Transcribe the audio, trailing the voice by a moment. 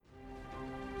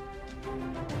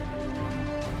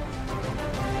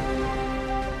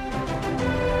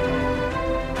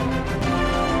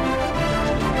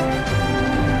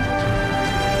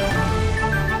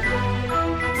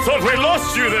Thought we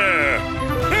lost you there!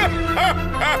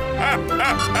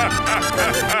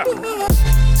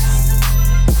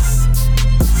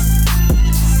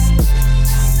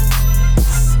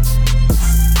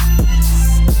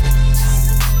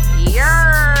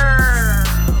 Yer!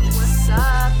 What's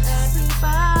up,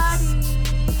 everybody?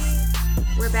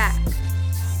 We're back.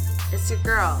 It's your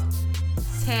girl,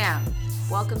 Tam.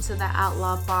 Welcome to the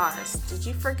Outlaw Barz. Did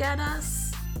you forget us?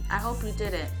 I hope you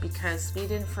didn't, because we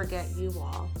didn't forget you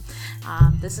all.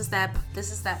 This is that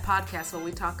podcast where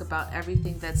we talk about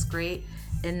everything that's great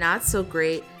and not so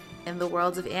great in the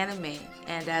world of anime.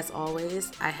 And as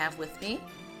always, I have with me.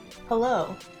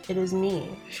 Hello, it is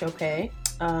me, Chopay,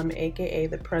 aka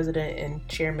the president and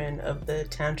chairman of the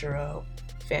Tanjiro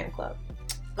fan club.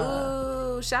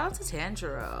 Ooh, shout out to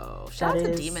Tanjiro. Shout out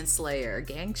to Demon Slayer,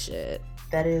 gang shit.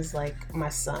 That is like my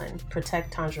son.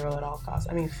 Protect Tanjiro at all costs.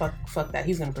 I mean, fuck that.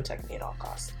 He's gonna protect me at all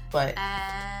costs.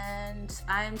 And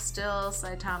I'm still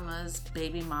Saitama's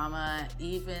baby mama,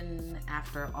 even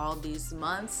after all these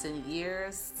months and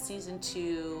years. Season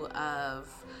 2 of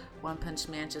One Punch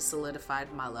Man just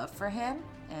solidified my love for him,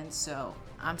 and so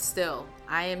I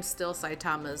am still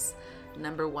Saitama's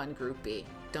number one groupie.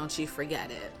 Don't you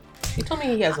forget it. He told me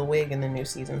he has a wig in the new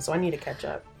season, so I need to catch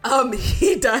up.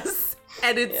 He does.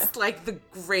 And it's like the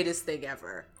greatest thing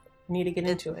ever. Need to get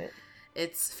into it.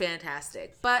 It's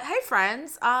fantastic. But hey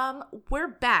friends, we're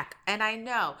back. And I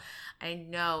know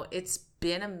it's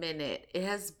been a minute. It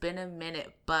has been a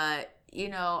minute, but you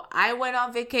know, I went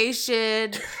on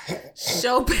vacation.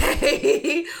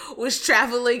 Chopay was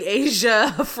traveling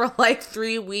Asia for like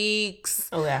 3 weeks.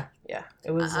 Oh yeah. Yeah.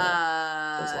 It was a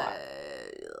lot.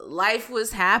 Life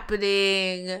was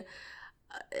happening.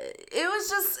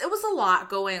 It was a lot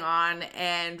going on,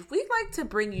 and we like to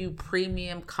bring you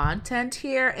premium content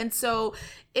here, and so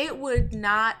it would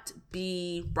not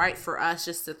be right for us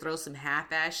just to throw some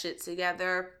half-ass shit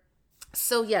together.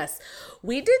 So yes,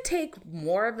 we did take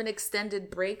more of an extended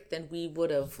break than we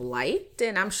would have liked,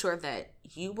 and I'm sure that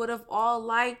you would have all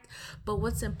liked, but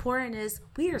what's important is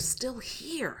we are still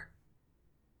here.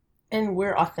 And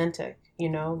we're authentic, you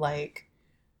know, like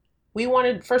we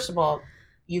wanted, first of all,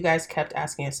 you guys kept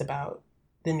asking us about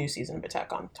the new season of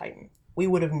Attack on Titan. We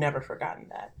would have never forgotten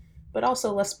that. But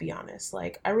also, let's be honest,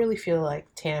 like, I really feel like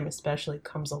Tam especially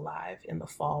comes alive in the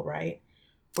fall, right?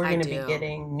 We're going to be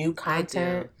getting new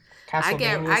content. I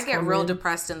get real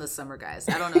depressed in the summer, guys.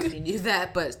 I don't know if you knew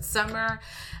that, but summer,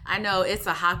 I know it's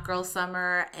a hot girl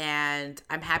summer, and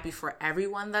I'm happy for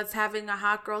everyone that's having a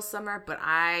hot girl summer, but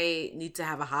I need to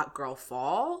have a hot girl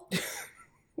fall,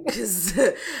 because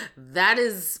that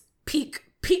is peak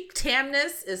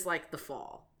Tamness is like the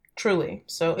fall. Truly.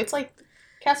 So it's like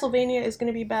Castlevania is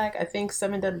going to be back. I think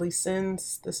Seven Deadly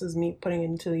Sins, this is me putting it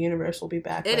into the universe, will be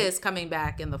back. It is coming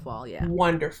back in the fall, yeah.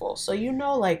 Wonderful. So you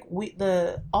know, like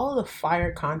all of the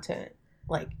fire content,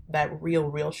 like that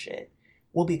real shit,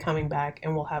 will be coming back,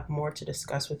 and we'll have more to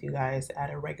discuss with you guys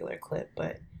at a regular clip.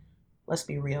 But let's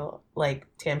be real. Like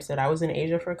Tam said, I was in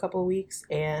Asia for a couple of weeks,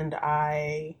 and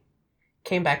I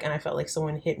came back and I felt like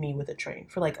someone hit me with a train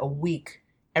for like a week.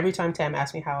 Every time Tam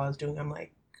asked me how I was doing, I'm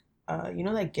like, you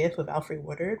know that gif of Alfred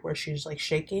Woodard where she's like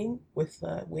shaking with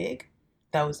the wig?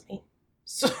 That was me.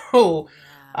 So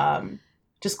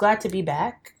just glad to be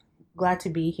back. Glad to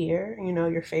be here. You know,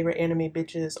 your favorite anime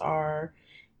bitches are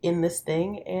in this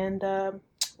thing, and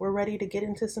we're ready to get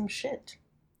into some shit.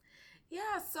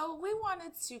 Yeah, so we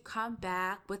wanted to come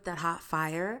back with that hot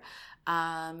fire,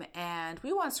 and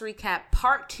we want to recap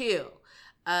part 2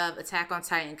 of Attack on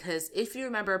Titan, because if you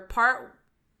remember, part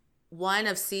 1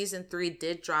 of season 3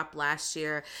 did drop last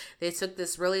year. They took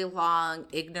this really long,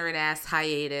 ignorant ass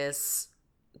hiatus,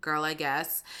 girl, I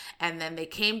guess, and then they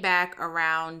came back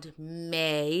around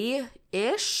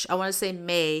May-ish. I want to say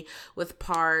May, with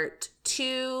part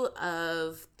 2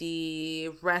 of the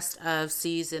rest of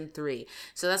season 3.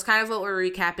 So that's kind of what we're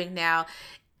recapping now.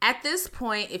 At this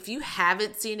point, if you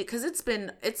haven't seen it, because it's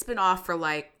been off for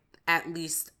like at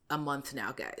least a month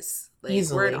now, guys. Like,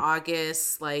 easily. We're in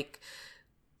August. Like,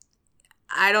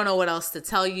 I don't know what else to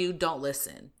tell you. Don't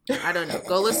listen. I don't know.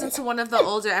 Go listen to one of the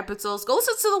older episodes. Go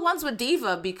listen to the ones with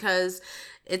Diva, because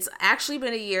it's actually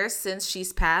been a year since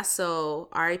she's passed. So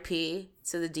RIP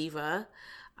to the Diva.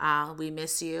 We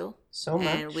miss you so much.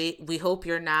 And we hope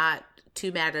you're not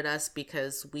too mad at us,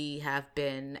 because we have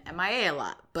been MIA a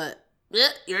lot. But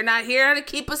You're not here to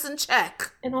keep us in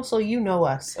check. And also, you know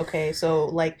us, okay? So,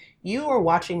 like, you are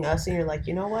watching us and you're like,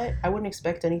 you know what? I wouldn't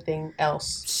expect anything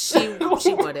else. She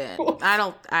wouldn't.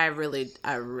 I really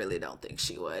don't think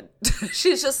she would.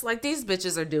 She's just like, these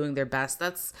bitches are doing their best.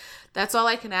 That's all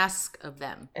I can ask of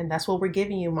them. And that's what we're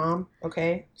giving you, Mom,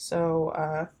 okay?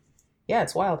 So, yeah,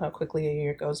 it's wild how quickly a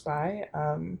year goes by.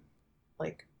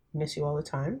 Like, miss you all the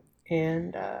time.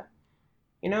 And,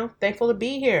 thankful to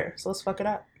be here. So let's fuck it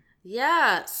up.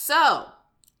 Yeah. So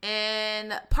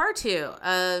in part 2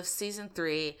 of season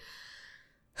 3,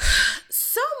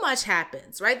 so much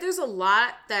happens, right? There's a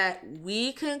lot that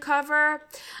we can cover.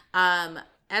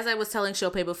 As I was telling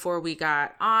Chopin before we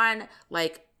got on,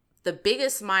 like, the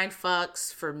biggest mind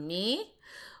fucks for me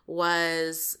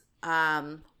was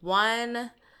one,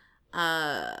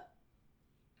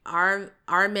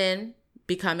 Armin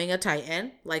becoming a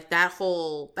Titan, like that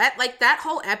whole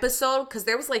episode, because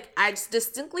there was like, I just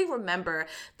distinctly remember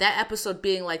that episode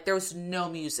being like, there was no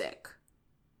music.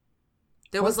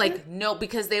 There was like no,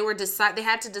 because they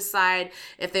had to decide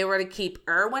if they were to keep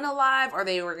Erwin alive or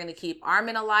they were going to keep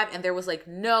Armin alive, and there was like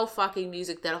no fucking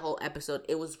music that whole episode.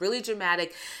 It was really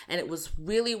dramatic and it was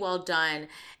really well done,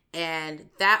 and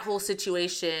that whole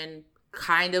situation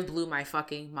kind of blew my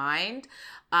fucking mind.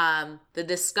 The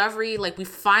discovery, like, we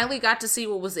finally got to see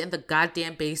what was in the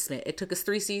goddamn basement. It took us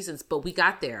 3 seasons, but we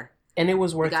got there. And it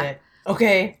was worth it.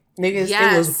 Okay, niggas,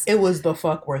 yes. It was the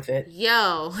fuck worth it.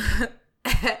 Yo,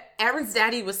 Aaron's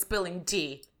daddy was spilling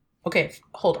tea. Okay,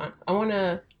 hold on. I want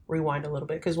to rewind a little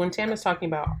bit, because when Tam is talking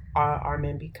about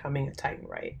Armin becoming a Titan,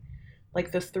 right?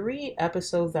 Like, the 3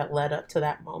 episodes that led up to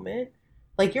that moment,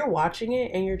 like, you're watching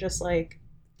it and you're just like,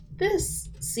 this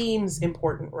seems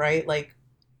important, right? Like,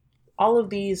 all of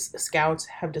these scouts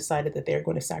have decided that they're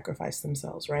going to sacrifice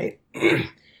themselves, right?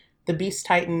 The Beast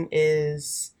Titan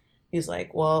he's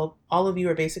like, well, all of you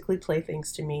are basically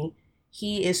playthings to me.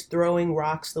 He is throwing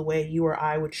rocks the way you or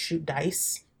I would shoot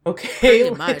dice. Okay.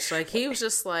 Pretty much. Like, he was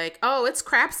just like, oh, it's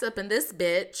craps up in this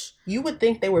bitch. You would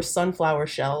think they were sunflower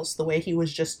shells, the way he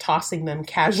was just tossing them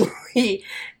casually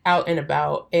out and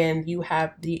about. And you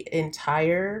have the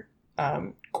entire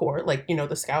corps, like,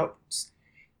 the scouts.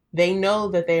 They know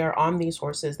that they are on these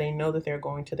horses. They know that they're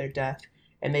going to their death.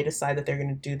 And they decide that they're going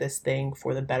to do this thing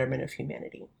for the betterment of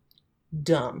humanity.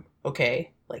 Dumb,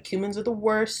 okay? Like, humans are the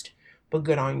worst, but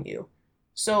good on you.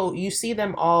 So you see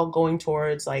them all going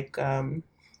towards, like,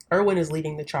 Erwin is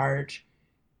leading the charge.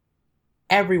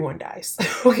 Everyone dies,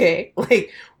 okay?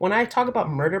 Like, when I talk about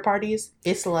murder parties,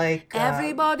 it's like...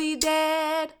 everybody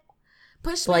dead.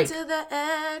 Push me to the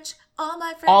edge. All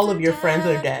my friends all of your friends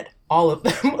are dead. All of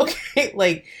them, okay?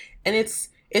 Like, and it's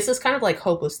this kind of, like,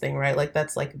 hopeless thing, right? Like,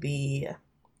 that's the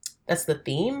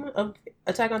theme of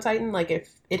Attack on Titan. Like, if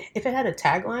it had a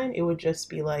tagline, it would just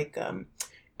be like,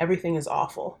 everything is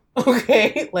awful,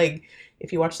 okay? Like,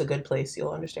 if you watch The Good Place,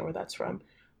 you'll understand where that's from.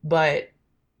 But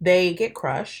they get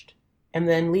crushed, and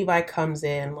then Levi comes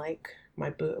in, like,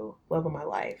 my boo, love of my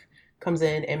life, comes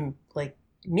in and, like,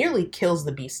 nearly kills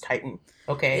the Beast Titan,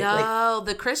 okay? Yo, like,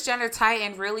 the Kris Jenner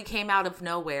Titan really came out of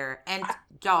nowhere. And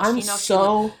y'all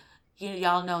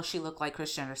know she looked like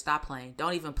Kris Jenner. Stop playing.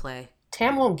 Don't even play.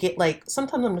 Tam won't get, like,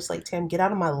 sometimes I'm just like, Tam, get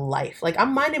out of my life. Like,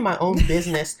 I'm minding my own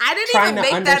business. I didn't even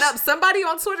make that up. Somebody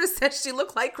on Twitter said she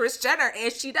looked like Kris Jenner,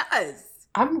 and she does.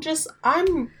 I'm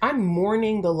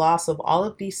mourning the loss of all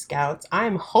of these scouts.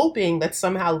 I'm hoping that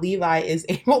somehow Levi is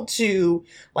able to,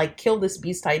 like, kill this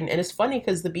Beast Titan. And it's funny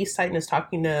because the Beast Titan is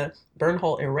talking to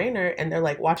Bernholt and Rainer, and they're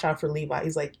like, watch out for Levi.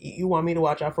 He's like, you want me to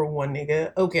watch out for one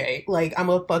nigga? Okay. Like, I'm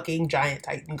a fucking giant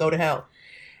Titan. Go to hell.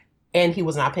 And he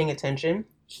was not paying attention.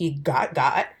 He got.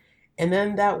 And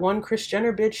then that one Kris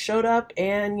Jenner bitch showed up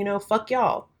and, fuck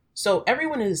y'all. So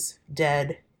everyone is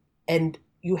dead. And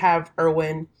you have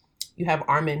Erwin, you have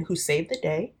Armin, who saved the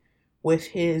day with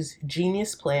his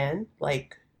genius plan.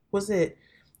 Like, it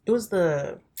was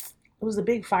the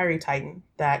big fiery Titan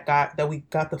that we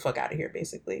got the fuck out of here,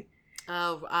 basically.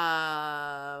 There's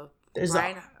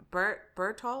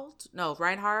Berthold? No,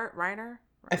 Reiner?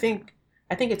 I think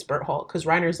it's Berthold, because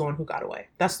Reiner's the one who got away.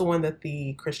 That's the one that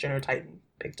the Kris Jenner Titan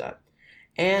picked up.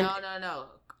 And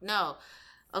No.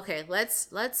 Okay,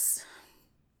 let's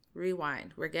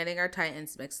rewind. We're getting our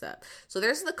Titans mixed up. So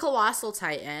there's the Colossal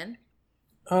Titan.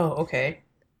 Oh, okay.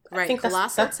 Right,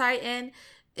 Colossal Titan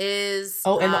is...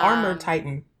 Oh, and the Armored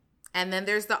Titan. And then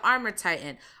there's the Armored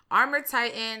Titan. Armored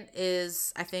Titan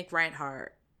is, I think,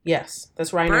 Reinhardt. Yes,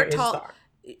 that's Reiner.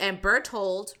 And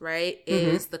Berthold, right,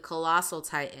 is the Colossal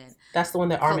Titan. That's the one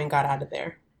that Armin got out of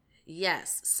there.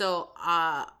 Yes. So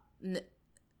the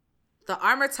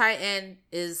Armored Titan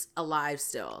is alive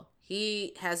still.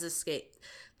 He has escaped.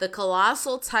 The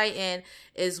Colossal Titan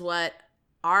is what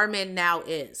Armin now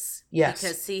is. Yes.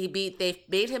 Because they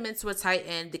made him into a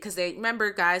Titan because they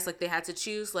remember, guys, like they had to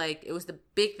choose, like it was the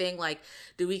big thing, like,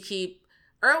 do we keep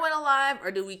Erwin alive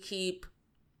or do we keep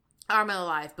Armin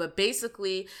alive? But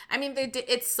basically, I mean,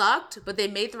 it sucked, but they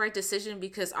made the right decision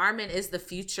because Armin is the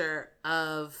future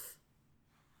of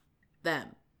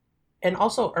them. And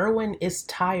also, Erwin is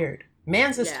tired.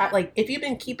 Mans is tired. Like, if you've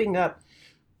been keeping up,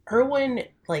 Erwin,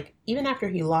 like, even after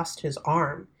he lost his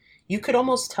arm, you could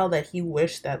almost tell that he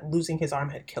wished that losing his arm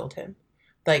had killed him.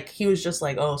 Like, he was just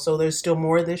like, oh, so there's still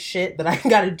more of this shit that I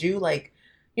gotta do? Like,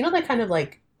 you know that kind of,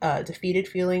 like, defeated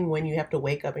feeling when you have to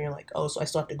wake up and you're like, oh, so I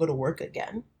still have to go to work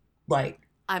again? Like,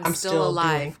 I'm still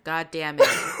alive. God damn it.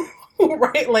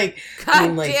 Right? Like,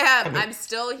 I'm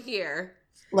still here.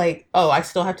 Like, oh, I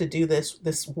still have to do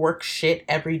this work shit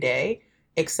every day,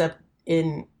 except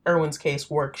in Erwin's case,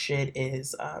 work shit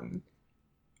is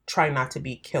trying not to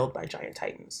be killed by giant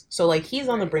titans. So, like, he's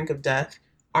on the brink of death.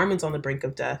 Armin's on the brink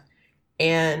of death.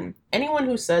 And anyone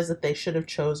who says that they should have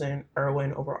chosen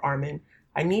Erwin over Armin,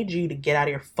 I need you to get out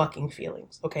of your fucking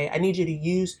feelings, okay? I need you to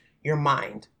use your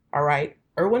mind, all right?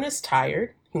 Erwin is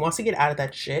tired. He wants to get out of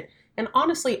that shit. And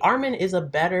honestly, Armin is a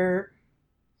better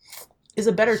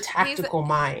tactical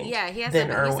mind. Yeah, he's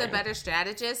a better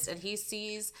strategist, and he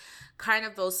sees kind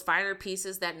of those finer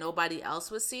pieces that nobody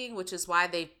else was seeing, which is why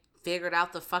they figured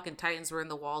out the fucking Titans were in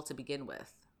the wall to begin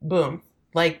with. Boom.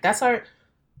 Like,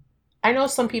 I know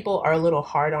some people are a little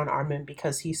hard on Armin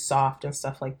because he's soft and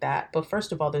stuff like that. But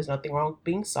first of all, there's nothing wrong with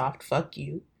being soft. Fuck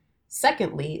you.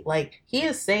 Secondly, like, he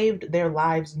has saved their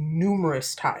lives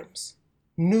numerous times.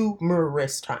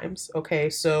 Okay?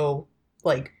 So,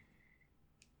 like,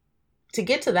 to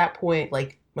get to that point,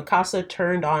 like, Mikasa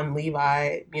turned on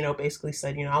Levi, you know, basically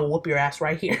said, you know, I'll whoop your ass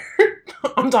right here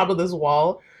on top of this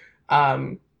wall.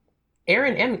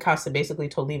 Eren and Mikasa basically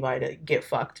told Levi to get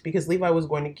fucked because Levi was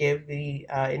going to give the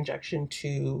injection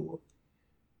to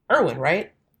Erwin,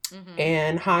 right? Mm-hmm.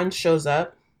 And Hans shows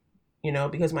up, you know,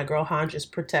 because my girl Hans is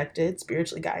protected,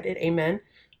 spiritually guided. Amen.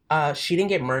 She didn't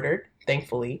get murdered,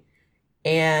 thankfully.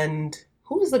 And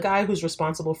who was the guy who's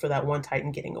responsible for that one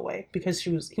Titan getting away? Because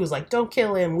he was like, don't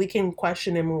kill him. We can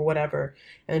question him or whatever.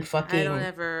 And fucking...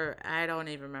 I don't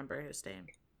even remember his name.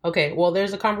 Okay, well,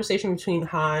 there's a conversation between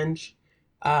Hans,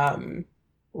 Reiner,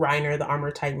 the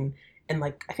armored Titan, and,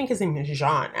 like, I think his name is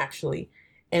Jean, actually.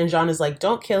 And Jean is like,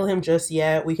 don't kill him just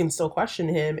yet. We can still question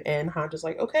him. And Hans is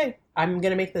like, okay, I'm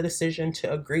going to make the decision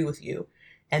to agree with you.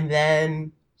 And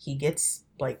then he gets,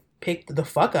 like, picked the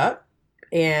fuck up.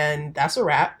 And that's a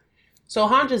wrap. So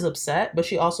Hans is upset, but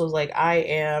she also is like, I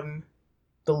am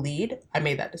the lead. I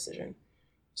made that decision.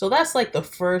 So that's, like, the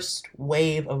first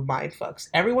wave of mindfucks.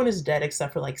 Everyone is dead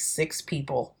except for, like, 6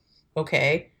 people.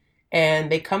 Okay?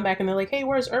 And they come back and they're like, hey,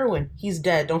 where's Erwin? He's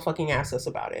dead. Don't fucking ask us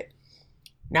about it.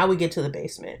 Now we get to the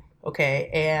basement. Okay?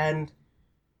 And,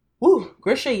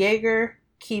 Grisha Yeager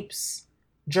keeps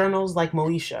journals like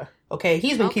Moesha. Okay?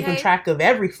 He's been keeping track of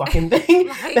every fucking thing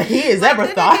like, that he has ever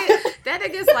thought. That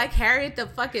nigga's like Harriet the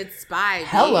fucking spy.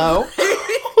 Hello.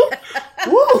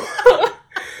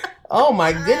 Oh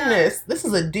my goodness. This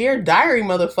is a Dear Diary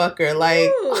motherfucker.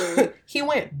 Like, he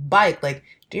went bike. Like,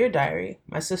 Dear Diary,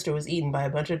 my sister was eaten by a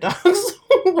bunch of dogs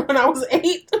when I was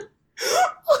 8.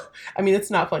 I mean, it's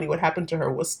not funny. What happened to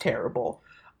her was terrible.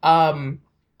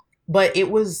 But it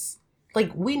was,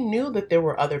 like, we knew that there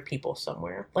were other people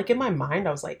somewhere. Like, in my mind,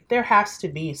 I was like, there has to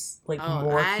be, like,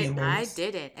 more humans. I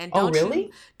didn't. And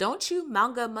don't you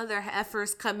manga mother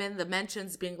effers come in the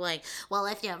mentions being like, well,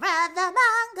 if you read the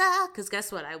manga, because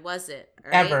guess what? I wasn't.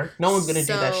 Right? Ever. No one's going to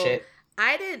do that shit.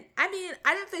 I didn't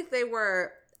think they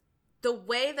were, the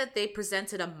way that they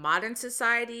presented a modern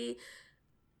society,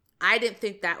 I didn't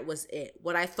think that was it.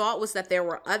 What I thought was that there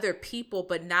were other people,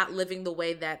 but not living the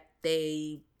way that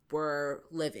they were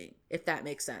living, if that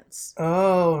makes sense.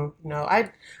 Oh, no. I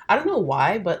don't know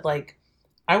why, but, like,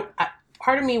 I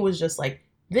part of me was just like,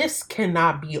 this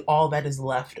cannot be all that is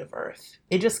left of Earth.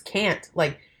 It just can't.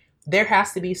 Like, there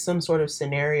has to be some sort of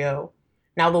scenario.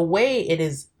 Now, the way it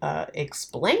is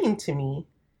explained to me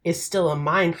is still a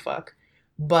mindfuck,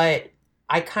 but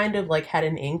I kind of, like, had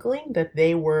an inkling that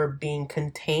they were being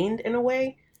contained in a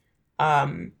way.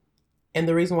 And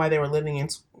the reason why they were living in,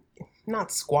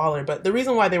 not squalor, but the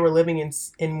reason why they were living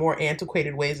in more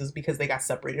antiquated ways is because they got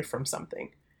separated from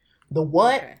something. The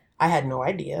what, I had no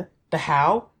idea. The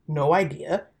how, no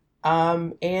idea.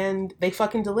 And they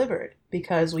fucking delivered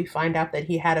because we find out that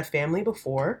he had a family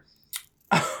before.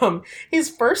 His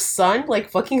first son, like,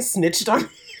 fucking snitched on him.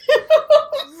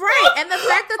 Right, and the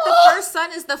fact that the first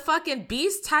son is the fucking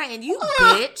Beast Titan, you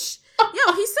bitch.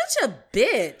 Yo, he's such a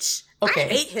bitch. Okay. I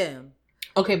hate him.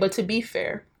 Okay, but to be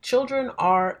fair, children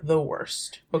are the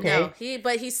worst. Okay. No, he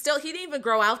didn't even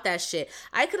grow out that shit.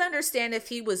 I could understand if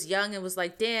he was young and was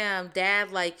like, damn,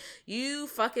 dad, like, you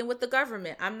fucking with the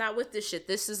government. I'm not with this shit.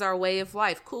 This is our way of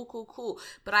life. Cool, cool, cool.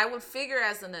 But I would figure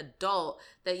as an adult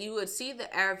that you would see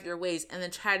the error of your ways and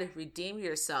then try to redeem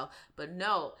yourself. But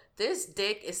no, this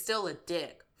dick is still a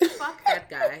dick. Fuck that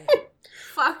guy.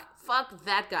 Fuck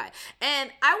that guy.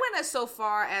 And I went so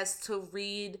far as to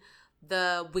read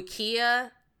the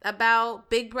Wikia about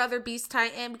Big Brother Beast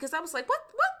Titan because I was like, what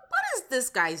is this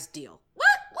guy's deal?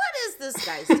 What is this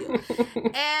guy's deal?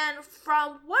 And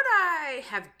from what I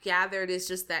have gathered is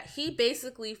just that he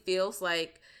basically feels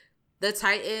like the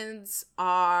Titans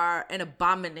are an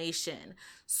abomination.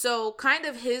 So kind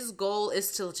of his goal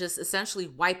is to just essentially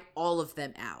wipe all of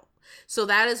them out. So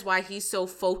that is why he's so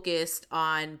focused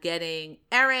on getting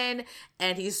Eren,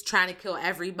 and he's trying to kill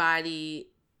everybody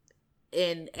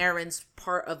in Eren's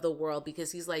part of the world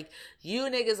because he's like, you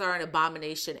niggas are an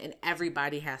abomination and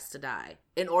everybody has to die.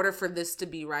 In order for this to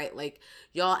be right, like,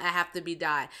 y'all have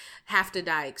to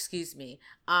die, excuse me.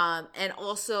 And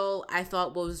also I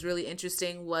thought what was really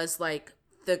interesting was like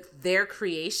their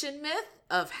creation myth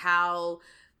of how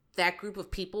that group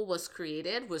of people was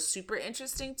created was super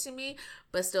interesting to me,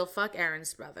 but still, fuck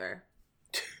Eren's brother.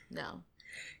 No.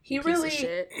 He really,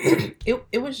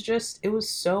 it was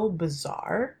so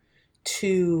bizarre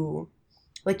to,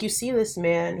 like, you see this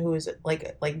man who is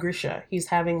like Grisha, he's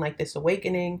having like this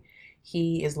awakening,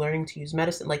 he is learning to use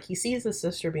medicine, like he sees his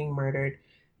sister being murdered,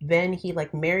 then he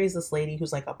like marries this lady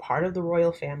who's like a part of the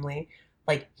royal family,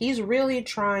 like he's really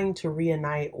trying to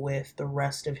reunite with the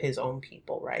rest of his own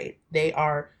people, right? They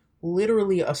are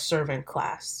literally a servant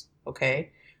class,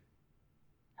 okay?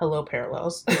 Hello,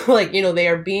 parallels. Like, you know, they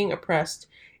are being oppressed,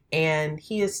 and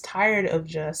he is tired of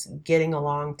just getting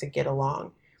along to get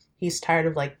along. He's tired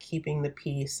of like keeping the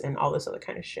peace and all this other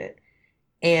kind of shit.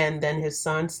 And then his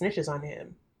son snitches on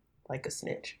him like a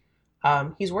snitch.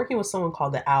 He's working with someone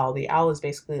called the Owl. The Owl is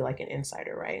basically like an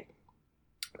insider, right?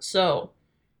 So,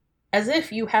 as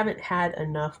if you haven't had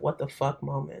enough what the fuck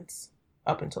moments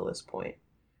up until this point,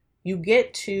 you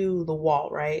get to the wall,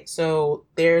 right? So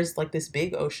there's like this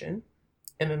big ocean,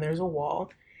 and then there's a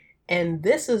wall. And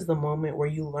this is the moment where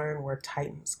you learn where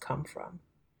Titans come from.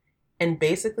 And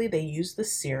basically they use the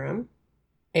serum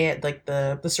and like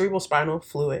the cerebral spinal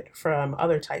fluid from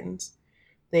other Titans.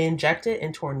 They inject it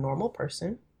into a normal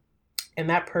person, and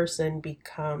that person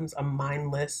becomes a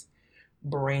mindless,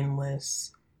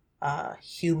 brainless,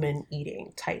 human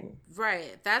eating Titan.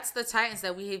 Right. That's the Titans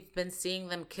that we've been seeing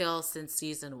them kill since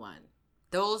season 1.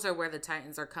 Those are where the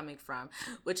Titans are coming from,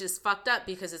 which is fucked up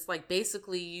because it's like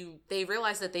basically they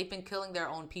realize that they've been killing their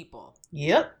own people.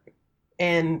 Yep.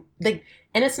 And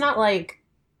it's not like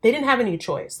they didn't have any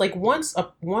choice. Like once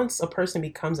a person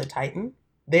becomes a Titan,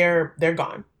 they're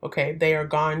gone. Okay, they are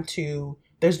gone to.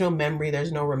 There's no memory.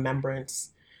 There's no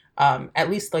remembrance. At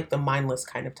least like the mindless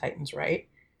kind of Titans, right?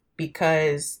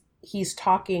 Because he's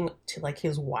talking to like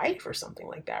his wife or something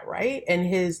like that, right? And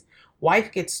his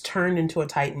wife gets turned into a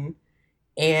Titan,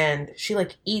 and she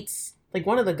like eats like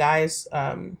one of the guys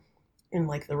in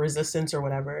like the resistance or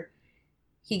whatever.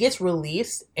 He gets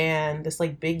released, and this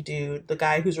like big dude, the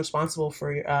guy who's responsible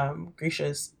for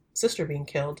Grisha's sister being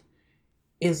killed,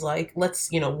 is like,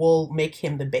 we'll make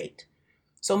him the bait.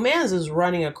 So Mans is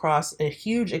running across a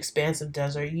huge expansive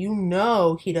desert. You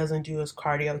know he doesn't do his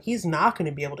cardio. He's not going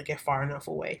to be able to get far enough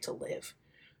away to live.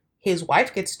 His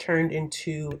wife gets turned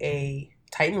into a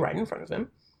Titan right in front of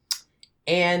him.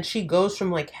 And she goes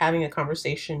from like having a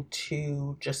conversation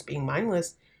to just being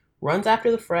mindless, runs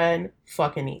after the friend,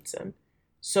 fucking eats him.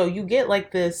 So you get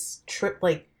like this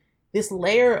this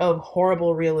layer of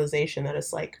horrible realization that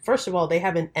it's like, first of all, they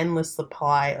have an endless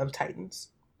supply of Titans.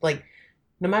 Like,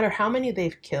 no matter how many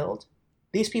they've killed,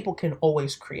 these people can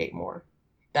always create more.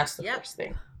 That's the first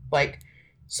thing. Like,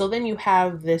 so then you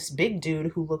have this big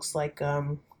dude who looks like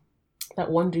that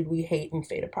one dude we hate in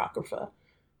Fate Apocrypha.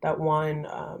 That one,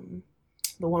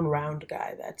 the one round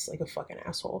guy that's like a fucking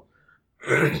asshole.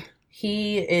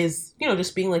 He is,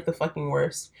 just being like the fucking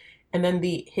worst. And then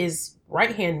his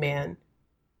right-hand man,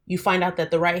 you find out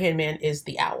that the right-hand man is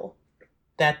the Owl.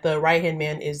 That the right-hand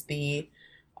man is the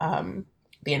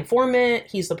informant.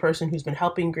 He's the person who's been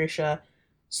helping Grisha.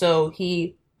 So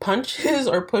he punches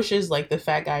or pushes like the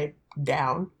fat guy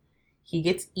down. He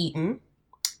gets eaten,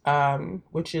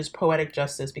 which is poetic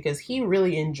justice because he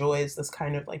really enjoys this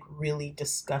kind of like really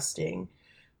disgusting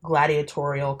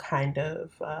gladiatorial kind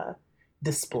of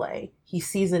display. He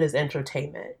sees it as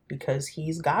entertainment because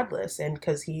he's godless and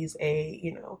because he's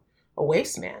a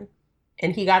waste man.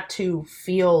 And he got to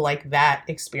feel like that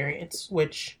experience,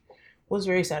 which was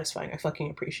very satisfying. I fucking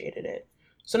appreciated it.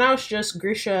 So now it's just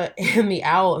Grisha and the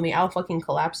owl fucking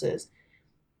collapses.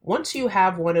 Once you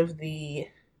have one of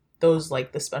those,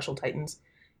 like, the special titans,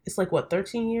 it's like, what,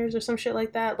 13 years or some shit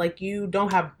like that? Like, you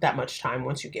don't have that much time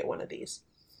once you get one of these.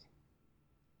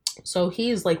 So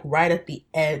he's, like, right at the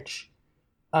edge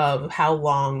of how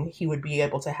long he would be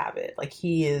able to have it. Like,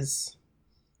 he is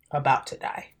about to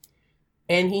die.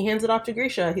 And he hands it off to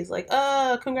Grisha. He's like,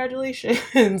 congratulations.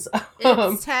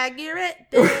 It's tag you're it,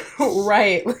 bitch.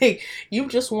 Right. Like, you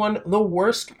just won the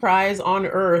worst prize on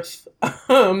earth.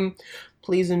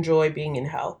 Please enjoy being in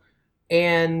hell.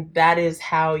 And that is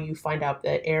how you find out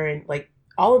that Eren, like,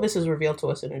 all of this is revealed to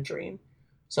us in a dream.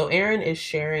 So Eren is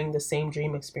sharing the same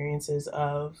dream experiences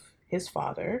of his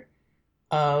father,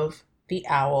 of the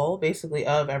owl, basically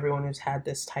of everyone who's had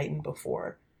this titan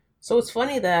before. So it's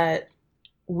funny that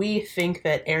we think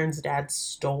that Eren's dad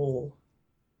stole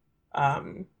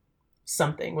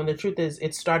something, when the truth is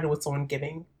it started with someone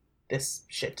giving this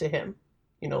shit to him.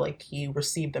 You know, like, he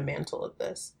received the mantle of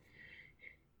this.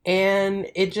 And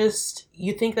it just,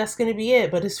 you think that's going to be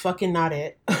it, but it's fucking not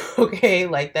it. Okay?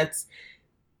 Like,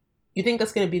 you think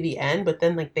that's going to be the end, but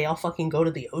then, like, they all fucking go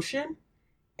to the ocean.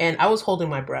 And I was holding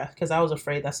my breath because I was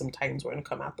afraid that some titans were going to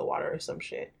come out the water or some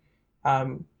shit.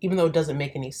 Even though it doesn't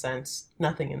make any sense,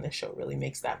 nothing in this show really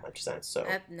makes that much sense. So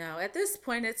at this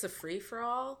point, it's a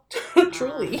free-for-all.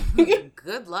 Truly.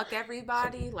 Good luck,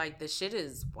 everybody. Like, the shit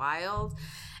is wild.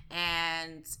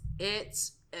 And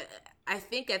it's... I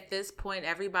think at this point,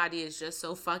 everybody is just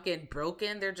so fucking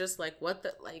broken. They're just like, what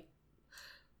the, like,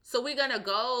 so we're gonna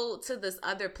go to this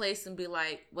other place and be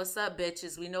like, what's up,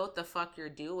 bitches? We know what the fuck you're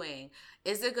doing.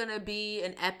 Is it gonna be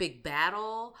an epic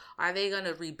battle? Are they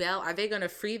gonna rebel? Are they gonna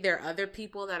free their other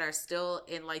people that are still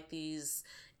in, like, these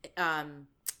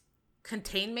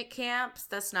containment camps?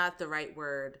 That's not the right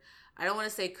word. I don't want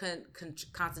to say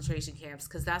concentration camps,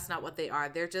 because that's not what they are.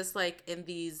 They're just, like, in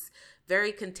these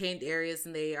very contained areas,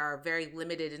 and they are very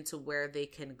limited into where they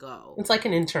can go. It's like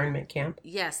an internment camp.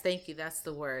 Yes, thank you. That's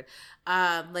the word.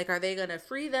 Like, are they going to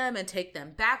free them and take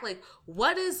them back? Like,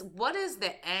 what is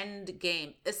the end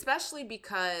game? Especially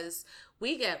because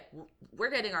we're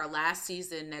getting our last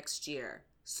season next year.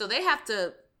 So they have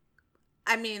to,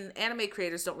 I mean, anime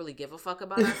creators don't really give a fuck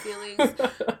about our feelings,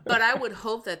 but I would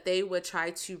hope that they would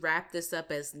try to wrap this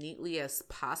up as neatly as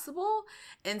possible.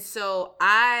 And so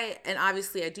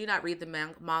obviously I do not read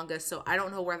the manga, so I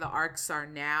don't know where the arcs are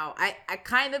now. I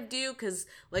kind of do, because,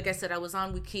 like I said, I was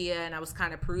on Wikia and I was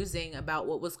kind of perusing about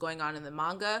what was going on in the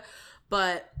manga,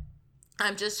 but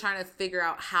I'm just trying to figure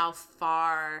out how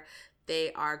far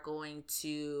they are going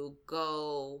to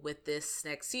go with this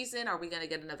next season. Are we going to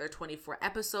get another 24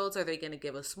 episodes? Are they going to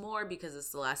give us more because it's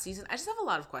the last season? I just have a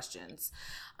lot of questions.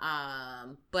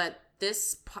 But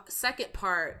this second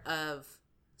part of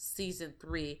season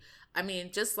 3, I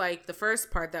mean, just like the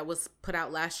first part that was put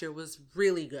out last year, was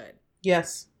really good.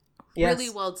 Yes.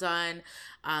 Really well done.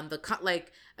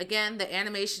 Again, the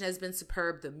animation has been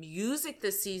superb. The music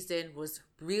this season was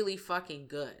really fucking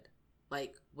good.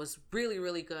 Like, was really,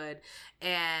 really good.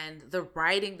 And the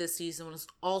writing this season was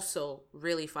also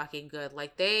really fucking good.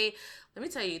 Like, let me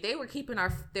tell you, they were keeping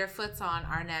their foots on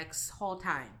our necks whole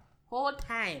time.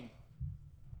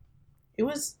 It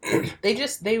was,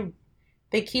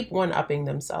 they keep one-upping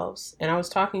themselves. And I was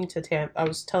talking to Tam, I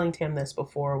was telling Tam this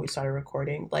before we started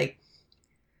recording. Like,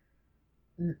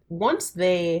 once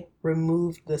they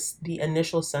removed the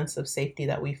initial sense of safety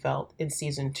that we felt in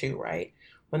season 2, right?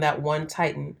 When that one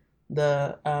Titan,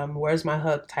 the Where's My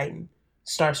Hug Titan,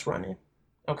 starts running,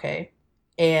 okay?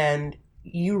 And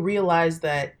you realize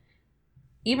that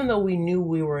even though we knew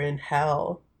we were in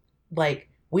hell, like,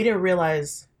 we didn't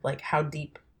realize, like, how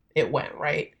deep it went,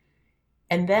 right?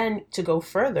 And then to go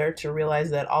further, to realize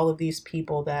that all of these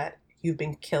people that you've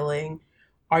been killing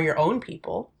are your own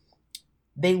people.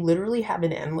 They literally have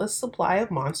an endless supply of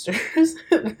monsters.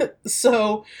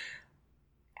 So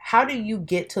how do you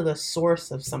get to the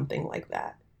source of something like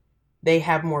that? They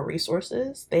have more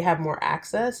resources. They have more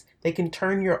access. They can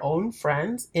turn your own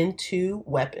friends into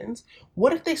weapons.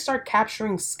 What if they start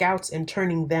capturing scouts and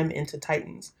turning them into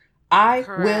titans? I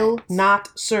Correct. Will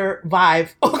not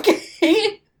survive.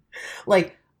 Okay?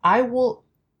 Like, I will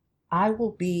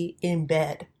be in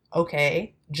bed.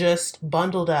 Okay? Just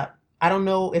bundled up. I don't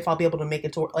know if I'll be able to make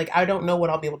it to work. Like, I don't know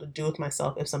what I'll be able to do with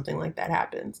myself if something like that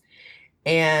happens.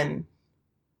 And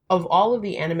of all of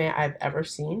the anime I've ever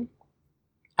seen,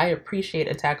 I appreciate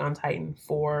Attack on Titan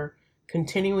for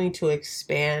continuing to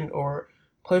expand or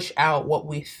push out what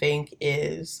we think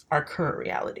is our current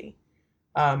reality.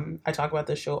 I talk about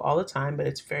this show all the time, but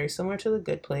it's very similar to The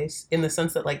Good Place in the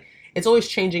sense that like it's always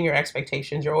changing your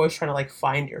expectations. You're always trying to like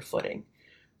find your footing.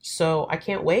 So I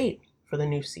can't wait for the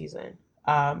new season.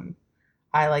 I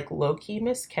like low key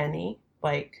miss Kenny.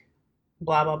 Like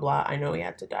blah blah blah. I know he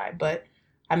had to die, but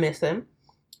I miss him,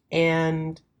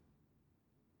 and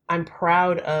I'm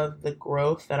proud of the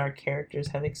growth that our characters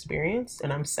have experienced,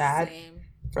 and I'm sad Same.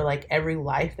 for like every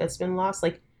life that's been lost.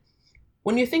 Like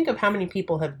when you think of how many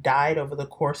people have died over the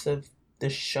course of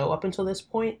this show up until this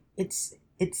point, it's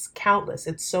countless.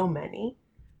 It's so many.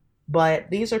 But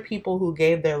these are people who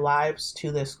gave their lives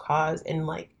to this cause, and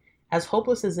like as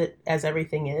hopeless as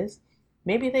everything is,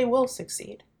 maybe they will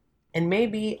succeed. And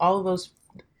maybe all of those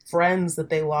friends that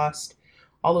they lost,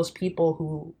 all those people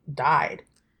who died,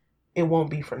 it won't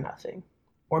be for nothing.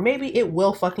 Or maybe it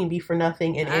will fucking be for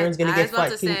nothing and Aaron's gonna get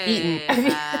fucking eaten.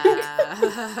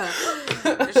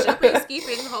 The show is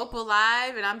keeping hope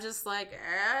alive, and I'm just like,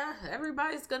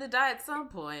 everybody's gonna die at some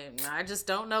point. I just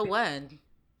don't know when.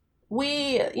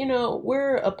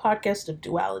 We're a podcast of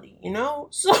duality,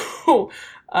 So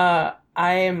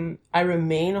I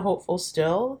remain hopeful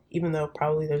still, even though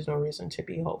probably there's no reason to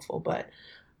be hopeful, but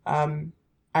I'm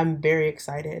very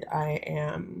excited. I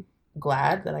am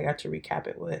glad that I got to recap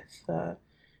it with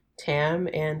Tam,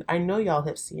 and I know y'all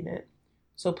have seen it.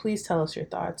 So please tell us your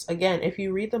thoughts. Again, if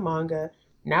you read the manga,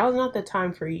 now is not the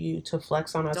time for you to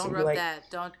flex on us don't and be rub like, that.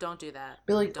 Don't do that.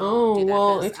 Be like, Don't do that,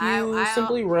 well, if you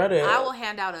simply read it. I will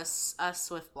hand out a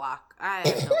swift block. I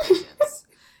have no patience.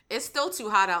 It's still too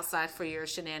hot outside for your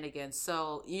shenanigans,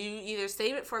 so you either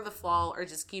save it for the fall or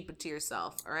just keep it to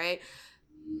yourself, all right?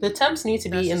 The temps need to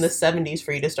be in the 70s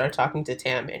for you to start talking to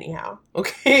Tam anyhow.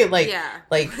 Okay? Like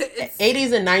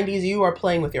 80s and 90s, you are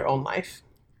playing with your own life.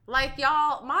 Like,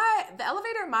 y'all, the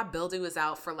elevator in my building was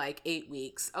out for like 8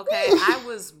 weeks, okay? I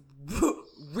was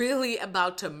really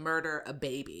about to murder a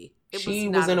baby. She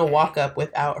was in a walk-up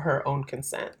without her own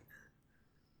consent.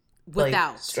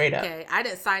 Without. Like, straight up. Okay, I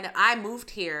didn't sign up. I moved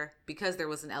here because there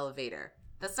was an elevator.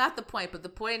 That's not the point, but the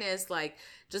point is, like,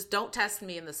 just don't test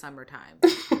me in the summertime.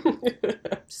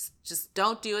 just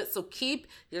don't do it. So keep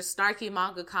your snarky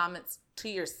manga comments to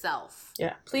yourself.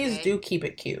 Yeah, please do keep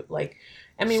it cute. Like,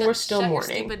 I mean, we're still mourning.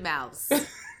 Your stupid mouths.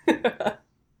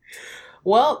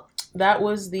 Well, that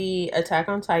was the Attack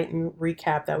on Titan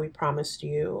recap that we promised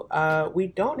you. We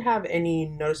don't have any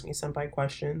Notice Me Senpai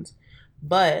questions,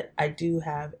 but I do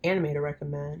have anime to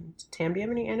recommend. Tam, do you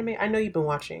have any anime? I know you've been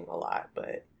watching a lot,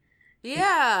 but...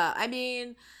 Yeah, I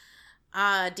mean,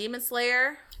 Demon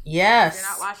Slayer. Yes. If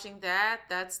you're not watching that,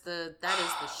 that is the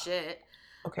shit.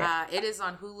 Okay. It is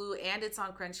on Hulu and it's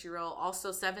on Crunchyroll.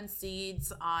 Also, Seven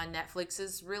Seeds on Netflix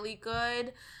is really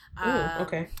good.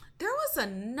 Okay. There was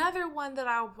another one that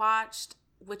I watched,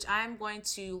 which I'm going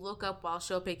to look up while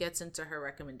Shope gets into her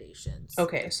recommendations.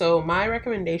 Okay, so my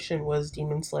recommendation was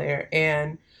Demon Slayer,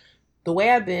 and the way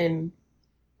I've been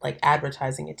like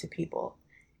advertising it to people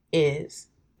is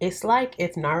it's like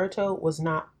if Naruto was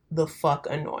not the fuck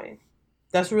annoying.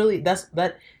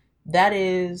 That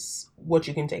is what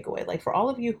you can take away. Like, for all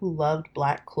of you who loved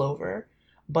Black Clover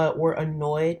but were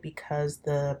annoyed because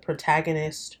the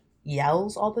protagonist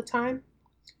yells all the time,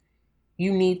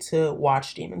 you need to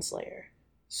watch Demon Slayer.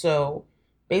 So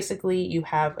basically you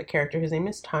have a character, his name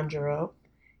is Tanjiro.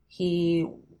 He,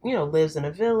 lives in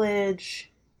a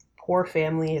village, poor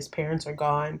family, his parents are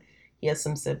gone, he has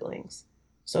some siblings.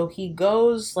 So he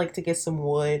goes like to get some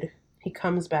wood, he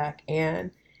comes back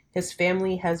and his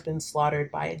family has been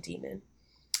slaughtered by a demon.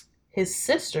 His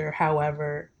sister,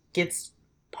 however, gets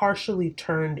partially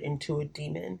turned into a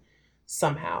demon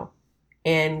somehow.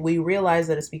 And we realize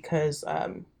that it's because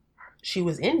she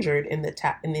was injured in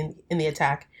the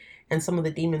attack, and some of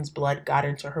the demon's blood got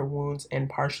into her wounds and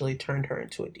partially turned her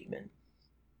into a demon.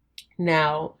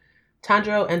 Now,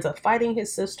 Tanjiro ends up fighting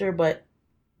his sister, but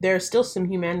there's still some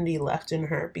humanity left in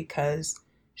her because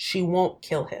she won't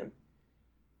kill him.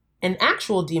 An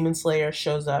actual demon slayer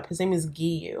shows up. His name is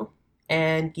Giyu.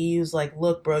 And Giyu's like,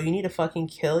 look, bro, you need to fucking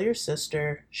kill your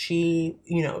sister. She's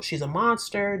a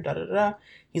monster, da-da-da.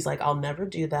 He's like, I'll never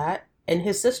do that. And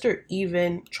his sister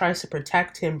even tries to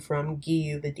protect him from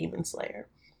Giyu, the demon slayer.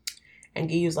 And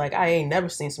Giyu's like, I ain't never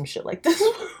seen some shit like this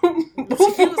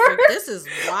before. He was like, this is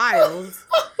wild.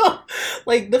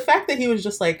 Like, the fact that he was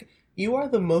just like, you are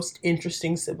the most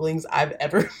interesting siblings I've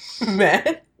ever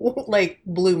met, like,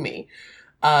 blew me.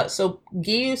 So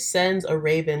Giyu sends a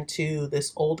raven to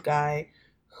this old guy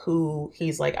who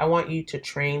he's like, I want you to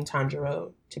train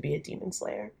Tanjiro to be a demon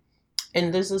slayer.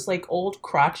 And there's this like old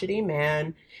crotchety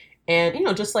man, and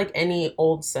just like any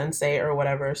old sensei or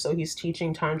whatever. So he's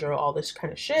teaching Tanjiro all this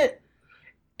kind of shit.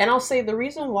 And I'll say the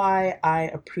reason why I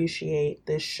appreciate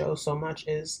this show so much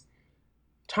is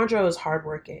Tanjiro is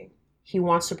hardworking. He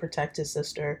wants to protect his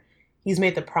sister. He's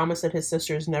made the promise that his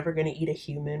sister is never going to eat a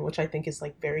human, which I think is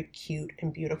like very cute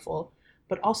and beautiful.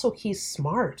 But also he's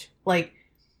smart. Like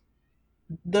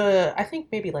I think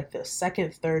maybe like the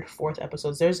second, third, fourth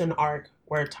episodes, there's an arc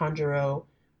where Tanjiro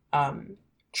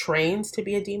trains to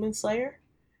be a demon slayer.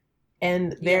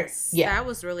 And that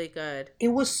was really good. It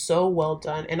was so well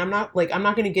done. And I'm not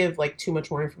going to give like too much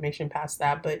more information past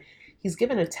that, but he's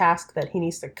given a task that he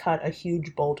needs to cut a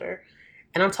huge boulder.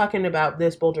 And I'm talking about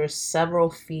this boulder is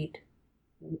several feet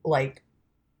like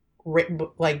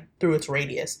through its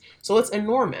radius. So it's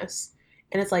enormous.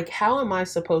 And it's like, how am I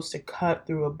supposed to cut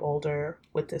through a boulder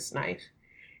with this knife?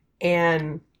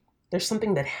 And there's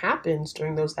something that happens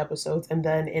during those episodes, and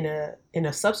then in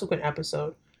a subsequent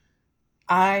episode,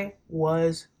 I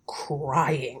was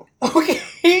crying.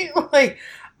 Okay? Like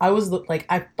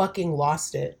I fucking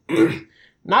lost it.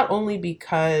 Not only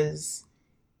because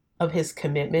of his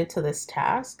commitment to this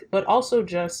task, but also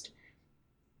just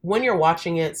when you're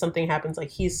watching it, something happens, like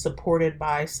he's supported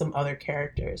by some other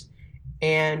characters.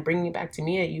 And bringing it back to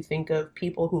Mia, you think of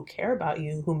people who care about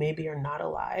you, who maybe are not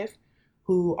alive,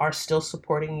 who are still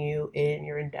supporting you in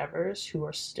your endeavors, who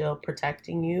are still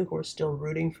protecting you, who are still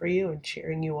rooting for you and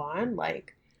cheering you on.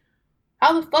 Like,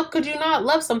 how the fuck could you not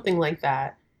love something like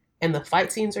that? And the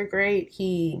fight scenes are great.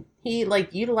 He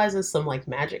like utilizes some like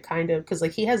magic kind of, because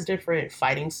like he has different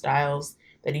fighting styles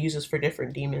that he uses for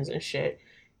different demons and shit.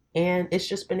 And it's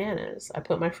just bananas. I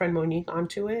put my friend Monique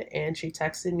onto it, and she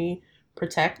texted me,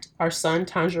 protect our son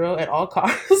Tanjiro at all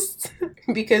costs,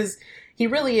 because he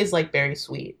really is like very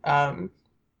sweet.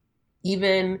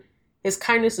 Even his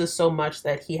kindness is so much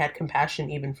that he had compassion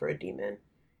even for a demon.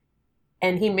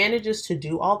 And he manages to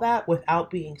do all that without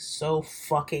being so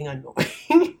fucking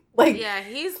annoying. Like, yeah,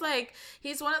 he's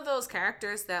one of those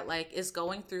characters that like is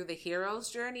going through the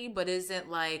hero's journey, but isn't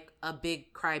like a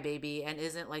big crybaby and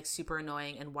isn't like super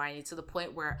annoying and whiny to the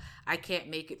point where I can't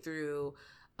make it through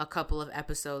a couple of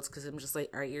episodes because I'm just like,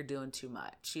 all right, you're doing too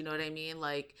much. You know what I mean?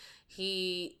 Like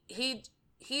he's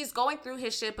going through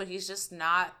his shit, but he's just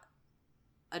not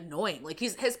annoying. Like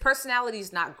his personality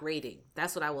is not grating.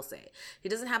 That's what I will say. He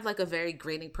doesn't have like a very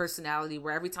grating personality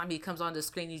where every time he comes on the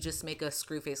screen you just make a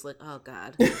screw face like, oh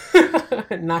god,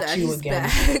 not you again.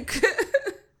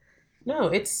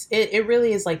 No, it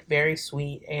really is like very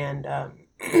sweet. And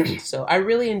so I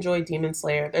really enjoy Demon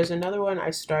Slayer. There's another one I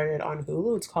started on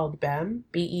Hulu. It's called BEM,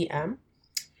 BEM,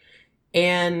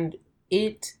 and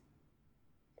it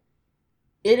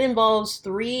involves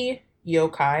three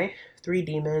yokai, three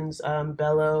demons,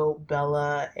 Bello,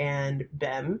 Bella, and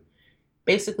Bem.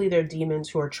 Basically, they're demons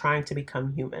who are trying to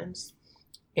become humans.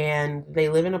 And they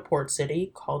live in a port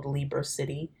city called Libra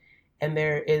City. And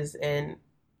there is an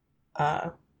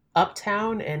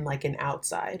uptown and like an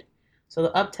outside. So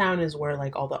the uptown is where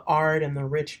like all the art and the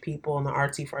rich people and the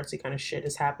artsy fartsy kind of shit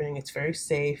is happening. It's very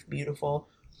safe, beautiful.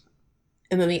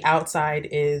 And then the outside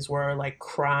is where like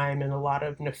crime and a lot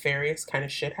of nefarious kind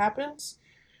of shit happens.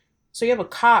 So you have a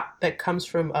cop that comes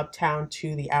from uptown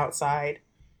to the outside.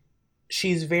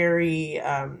 She's very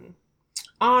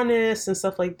honest and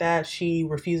stuff like that. She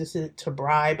refuses to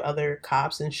bribe other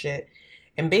cops and shit.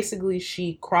 And basically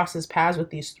she crosses paths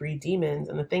with these three demons.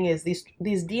 And the thing is,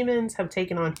 these demons have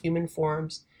taken on human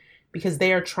forms because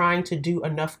they are trying to do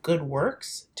enough good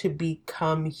works to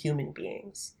become human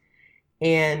beings.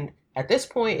 And at this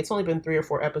point, it's only been 3 or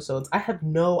 4 episodes. I have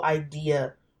no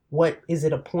idea. What is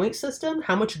it, a point system?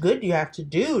 How much good do you have to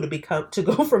do to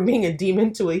go from being a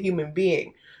demon to a human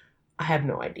being? I have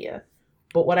no idea.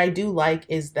 But what I do like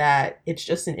is that it's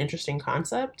just an interesting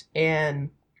concept. And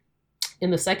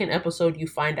in the second episode, you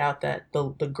find out that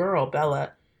the girl,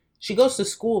 Bella, she goes to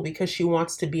school because she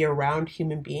wants to be around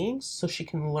human beings so she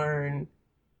can learn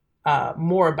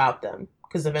more about them,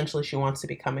 because eventually she wants to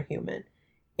become a human.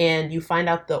 And you find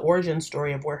out the origin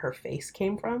story of where her face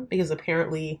came from, because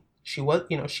apparently she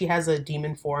has a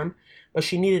demon form, but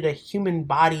she needed a human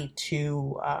body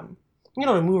to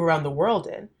move around the world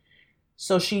in.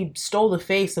 So she stole the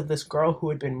face of this girl who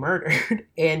had been murdered,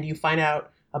 and you find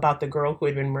out about the girl who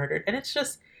had been murdered. And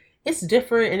it's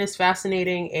different and it's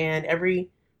fascinating, and every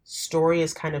story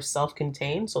is kind of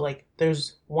self-contained. So like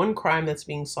there's one crime that's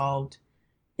being solved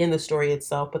in the story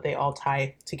itself, but they all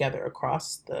tie together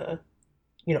across the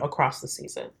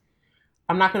season.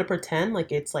 I'm not going to pretend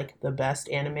like it's like the best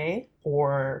anime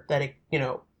or that it,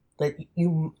 that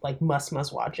you like must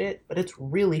watch it, but it's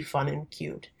really fun and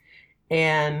cute.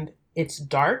 And it's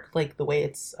dark, like the way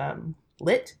it's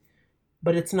lit,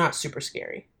 but it's not super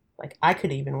scary. Like I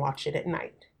could even watch it at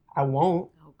night. I won't.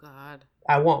 Oh God.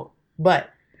 I won't. But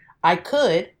I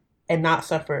could and not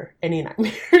suffer any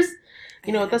nightmares.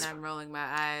 You know, and I'm rolling my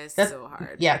eyes so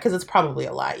hard. Yeah, because it's probably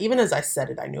a lie. Even as I said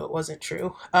it, I knew it wasn't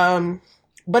true.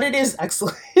 But it is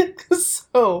excellent.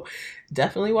 So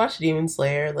definitely watch Demon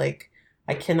Slayer. Like,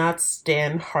 I cannot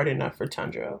stand hard enough for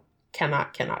Tundra.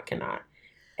 Cannot.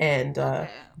 And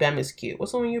Bem is cute.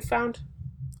 What's the one you found?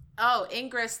 Oh,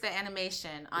 Ingress, the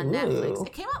animation on Netflix.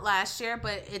 It came out last year,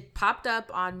 but it popped up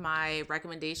on my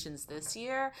recommendations this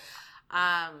year.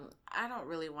 I don't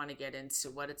really want to get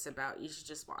into what it's about. You should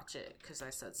just watch it because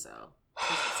I said so.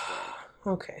 It's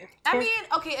good. Okay. I mean,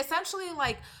 okay, essentially,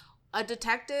 like, a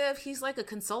detective, he's like a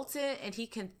consultant, and he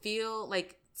can feel,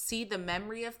 like, see the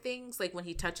memory of things, like when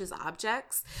he touches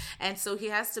objects, and so he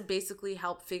has to basically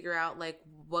help figure out like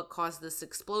what caused this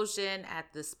explosion at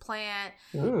this plant.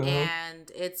 Ooh. And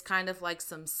it's kind of like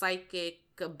some psychic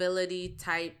ability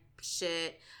type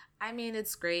shit. I mean,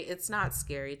 it's great. It's not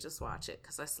scary. Just watch it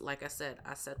because I said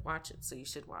watch it, so you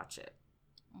should watch it.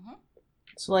 Mm-hmm.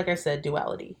 So like I said,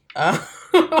 duality. I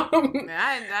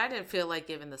didn't feel like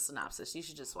giving the synopsis. You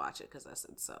should just watch it because I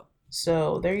said so.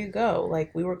 So there you go.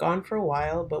 Like, we were gone for a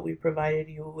while, but we provided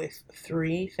you with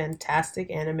 3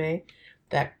 fantastic anime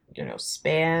that, you know,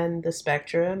 span the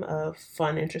spectrum of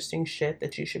fun, interesting shit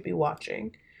that you should be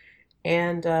watching.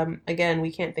 And again,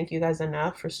 we can't thank you guys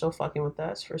enough for still fucking with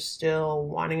us, for still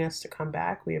wanting us to come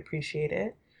back. We appreciate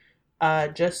it.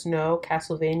 Just know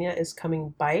Castlevania is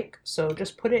coming back, so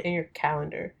just put it in your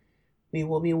calendar. We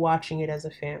will be watching it as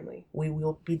a family. We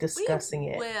will be discussing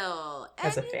it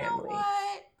as a family. You know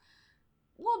what?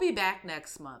 We'll be back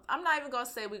next month. I'm not even going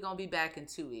to say we're going to be back in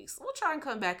 2 weeks. We'll try and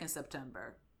come back in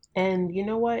September. And you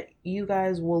know what? You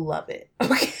guys will love it.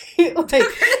 Okay?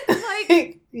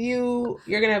 you're going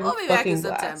to have a fucking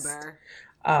blast.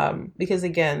 Because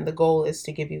again, the goal is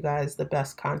to give you guys the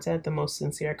best content, the most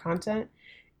sincere content.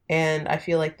 And I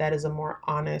feel like that is a more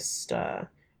honest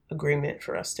agreement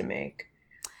for us to make.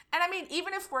 And I mean,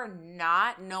 even if we're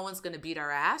not, no one's gonna beat our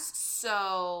ass.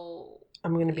 So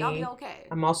y'all be okay.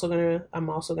 I'm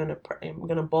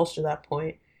gonna bolster that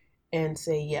point and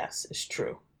say yes, it's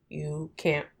true. You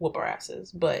can't whoop our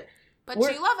asses, but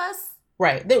you love us,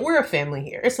 right? That we're a family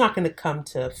here. It's not gonna come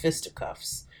to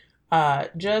fisticuffs.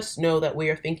 Just know that we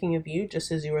are thinking of you,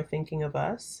 just as you are thinking of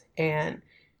us, and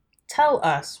tell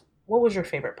us. What was your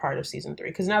favorite part of season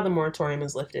 3? Because now the moratorium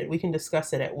is lifted. We can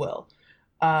discuss it at will.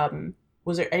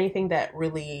 Was there anything that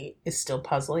really is still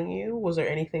puzzling you? Was there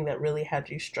anything that really had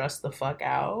you stress the fuck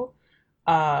out?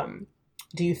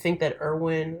 Do you think that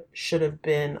Erwin should have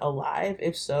been alive?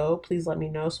 If so, please let me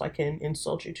know so I can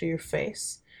insult you to your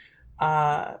face.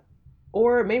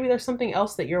 Or maybe there's something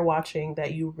else that you're watching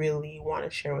that you really want to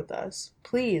share with us.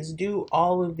 Please do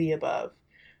all of the above.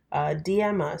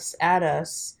 DM us, add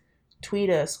us,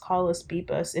 tweet us, call us, beep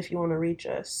us if you want to reach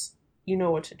us. You know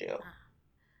what to do.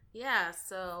 Yeah,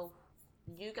 so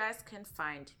you guys can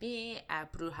find me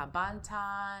at Bruja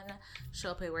Bantan.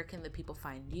 Chope, where can the people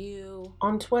find you?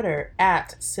 On Twitter,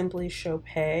 at Simply Chope.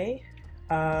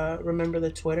 Remember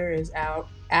the Twitter is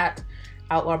at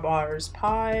Outlaw Barz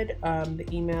Pod. The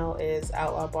email is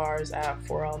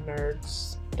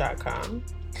outlawbars@forallnerds.com.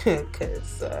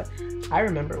 Because I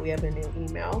remember we have a new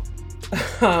email.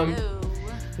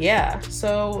 Yeah,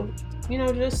 so, you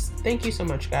know, just thank you so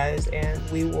much, guys, and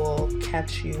we will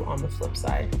catch you on the flip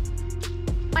side.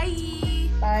 Bye.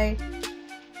 Bye.